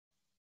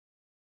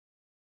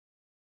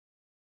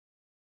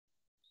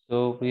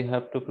So we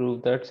have to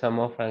prove that sum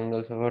of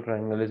angles of a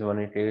triangle is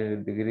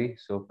 180 degree.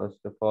 So first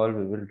of all,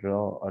 we will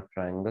draw a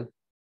triangle.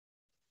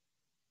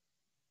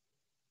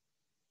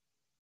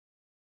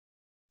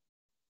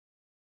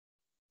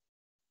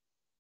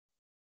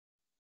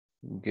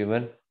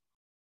 Given,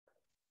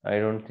 I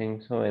don't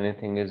think so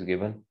anything is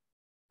given.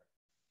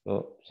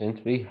 So since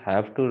we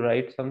have to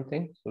write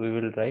something, so we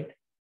will write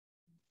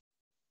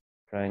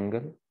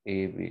triangle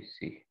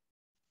ABC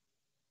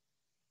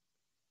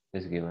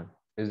is given.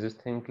 Is this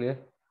thing clear?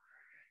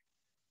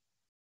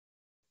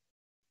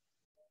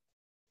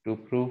 To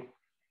prove,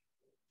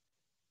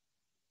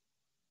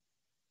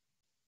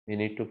 we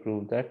need to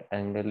prove that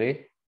angle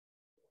A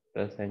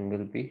plus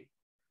angle B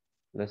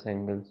plus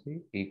angle C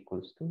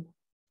equals to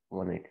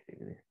 180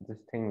 degree. This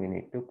thing we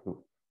need to prove.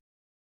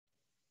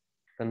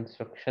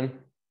 Construction.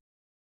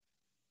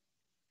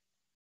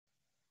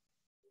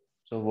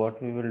 So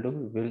what we will do,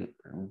 we will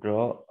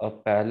draw a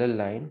parallel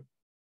line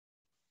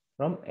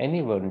from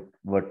any one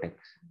vertex.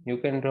 You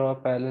can draw a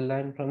parallel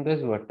line from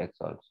this vertex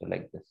also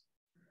like this.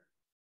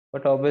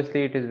 But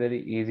obviously it is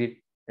very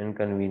easy and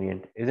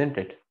convenient, isn't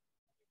it?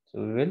 So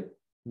we will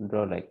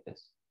draw like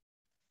this.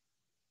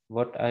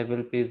 What I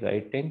will be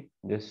writing,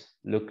 just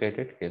look at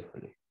it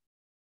carefully.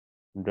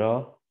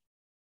 Draw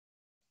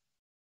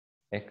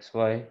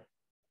XY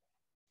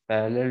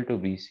parallel to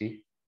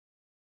BC.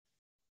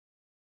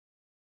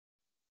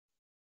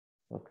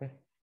 Okay.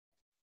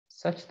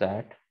 Such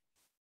that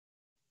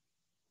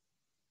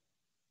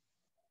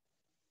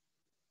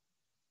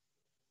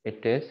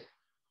it is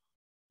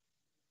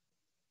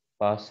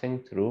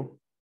passing through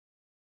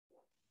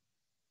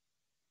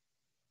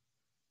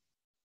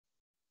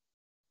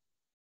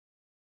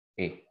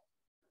A,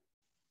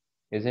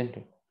 isn't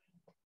it?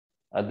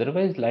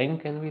 Otherwise, line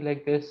can be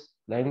like this,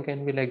 line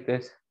can be like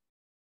this.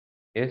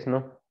 Yes,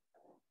 no?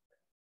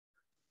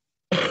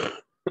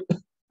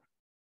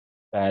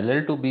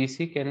 Parallel to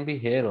BC can be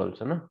here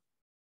also, no?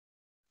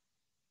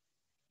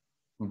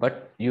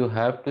 But you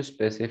have to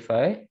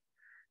specify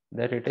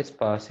that it is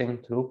passing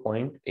through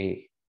point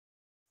A.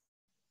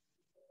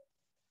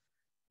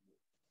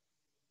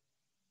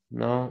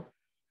 Now,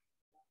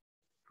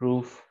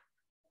 proof.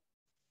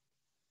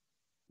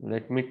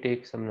 Let me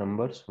take some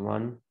numbers.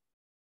 1,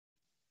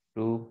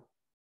 2,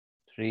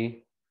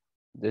 3,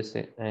 this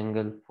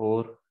angle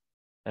 4,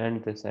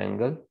 and this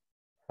angle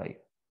 5.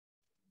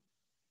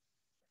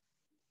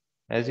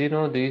 As you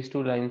know, these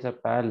two lines are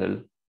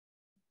parallel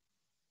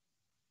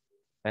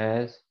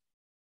as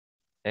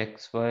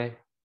XY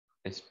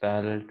is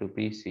parallel to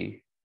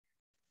BC.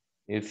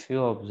 If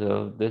you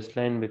observe, this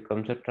line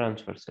becomes a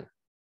transversal.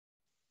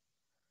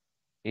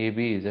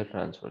 AB is a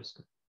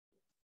transversal.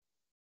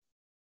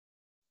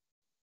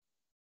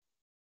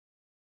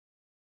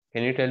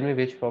 Can you tell me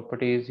which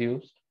property is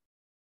used?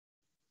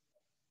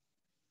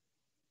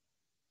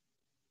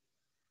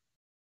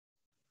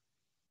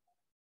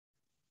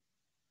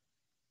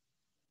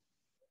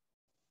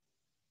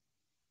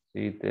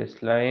 See,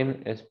 this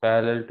line is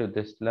parallel to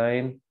this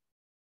line,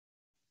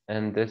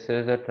 and this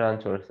is a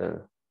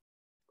transversal.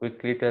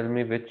 Quickly tell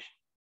me which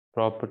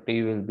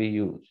property will be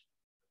used.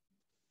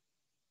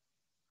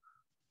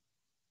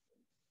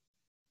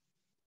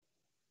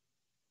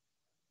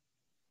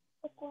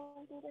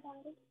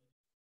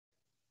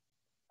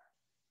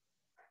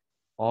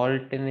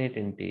 Alternate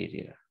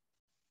interior.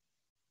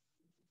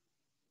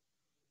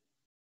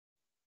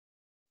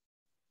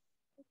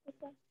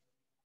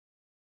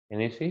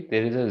 Can you see?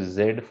 There is a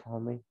Z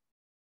forming.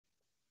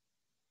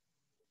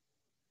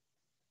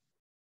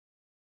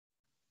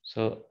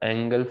 So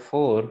angle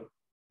 4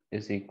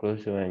 is equal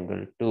to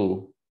angle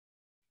 2.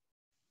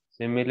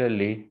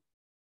 Similarly,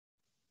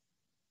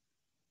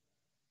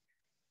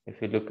 if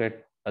you look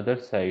at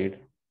other side,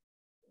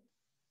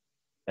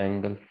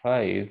 angle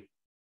 5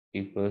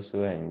 equals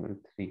to angle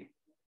 3.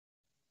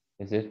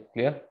 Is it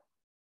clear?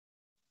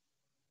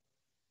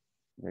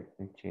 Let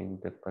me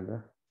change the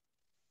color.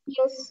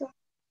 Yes, sir.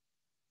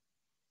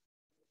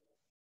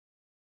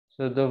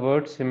 So the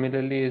word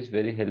similarly is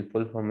very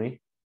helpful for me.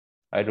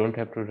 I don't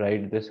have to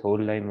write this whole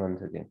line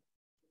once again.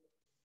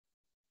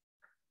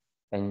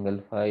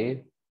 Angle 5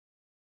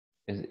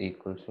 is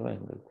equal to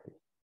angle 3.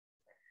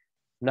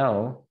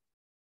 Now,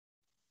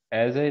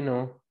 as I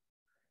know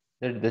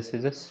that this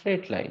is a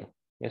straight line,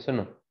 yes or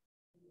no?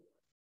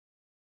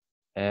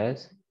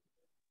 As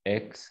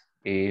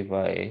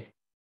XAY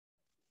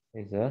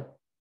is a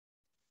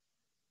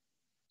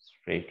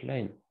straight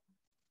line.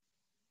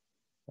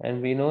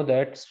 And we know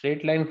that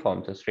straight line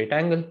forms a straight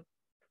angle.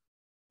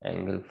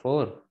 Angle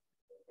 4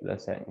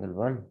 plus angle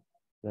 1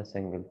 plus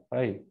angle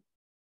 5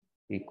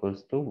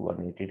 equals to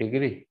 180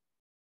 degree.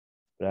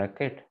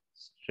 Bracket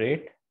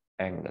straight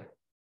angle.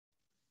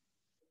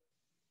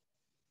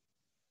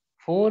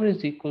 4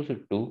 is equal to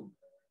 2.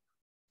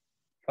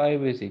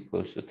 5 is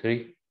equal to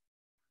 3.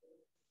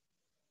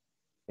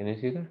 Can you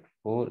see that?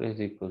 4 is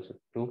equal to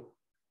 2.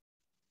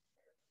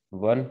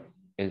 1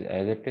 is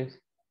as it is.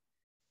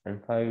 And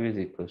 5 is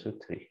equal to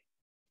 3.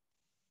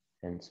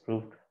 Hence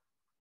proved.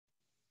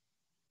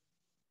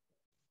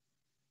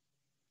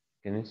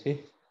 Can you see?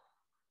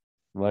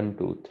 1,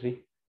 2,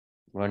 3.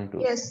 1, 2,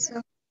 3. Yes,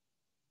 sir.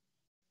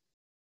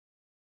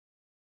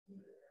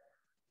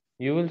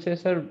 You will say,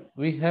 sir,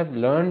 we have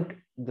learned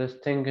this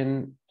thing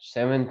in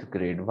seventh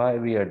grade. Why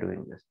we are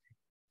doing this thing?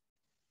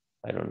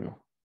 I don't know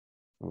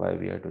why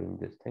we are doing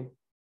this thing.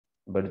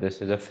 But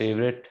this is a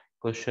favorite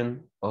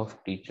question of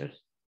teachers.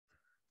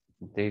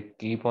 They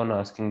keep on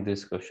asking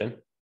this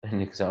question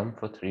in exam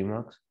for 3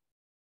 marks,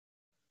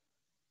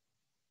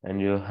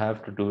 and you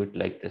have to do it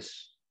like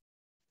this.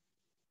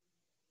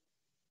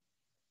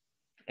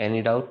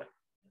 Any doubt?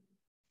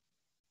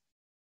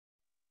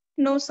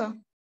 No, sir.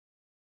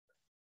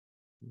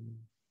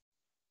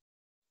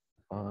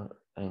 Or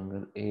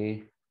angle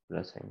A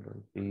plus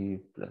angle B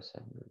plus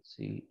angle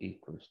C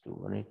equals to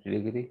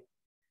 180 degree.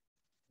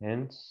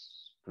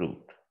 Hence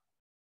proved.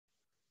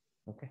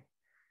 Okay.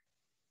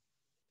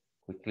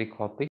 Quickly copy.